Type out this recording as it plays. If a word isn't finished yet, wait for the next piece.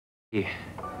Yeah.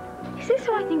 Is this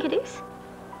who I think it is?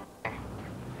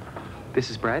 This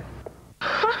is Brad.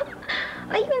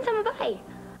 Are you in Summer Bay?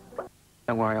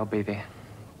 Don't worry, I'll be there.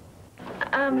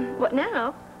 What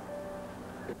now?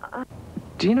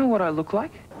 Do you know what I look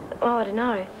like? Oh, I don't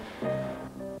know.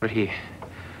 But here.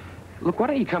 Look, why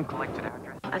don't you come collect it, our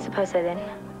address? I suppose so then.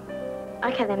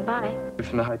 Okay then, bye.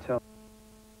 From the hotel.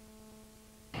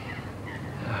 I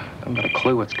haven't got a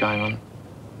clue what's going on.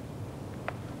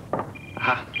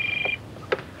 Aha.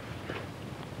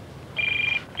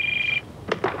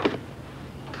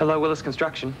 Hello, Willis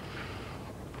Construction.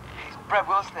 Is Brad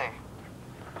Willis there?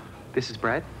 This is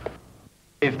Brad.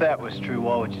 If that was true,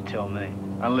 why would you tell me?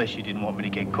 Unless you didn't want me to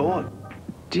get caught.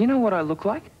 Do you know what I look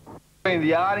like? In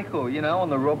the article, you know,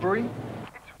 on the robbery.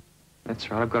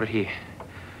 That's right, I've got it here.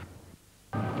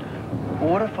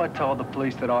 What if I told the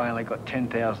police that I only got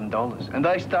 $10,000 and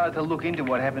they started to look into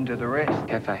what happened to the rest?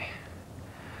 Cafe.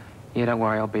 Yeah, don't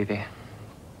worry, I'll be there.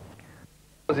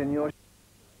 Was in your...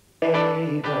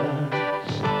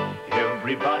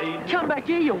 Everybody Come back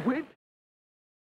here, you wimp!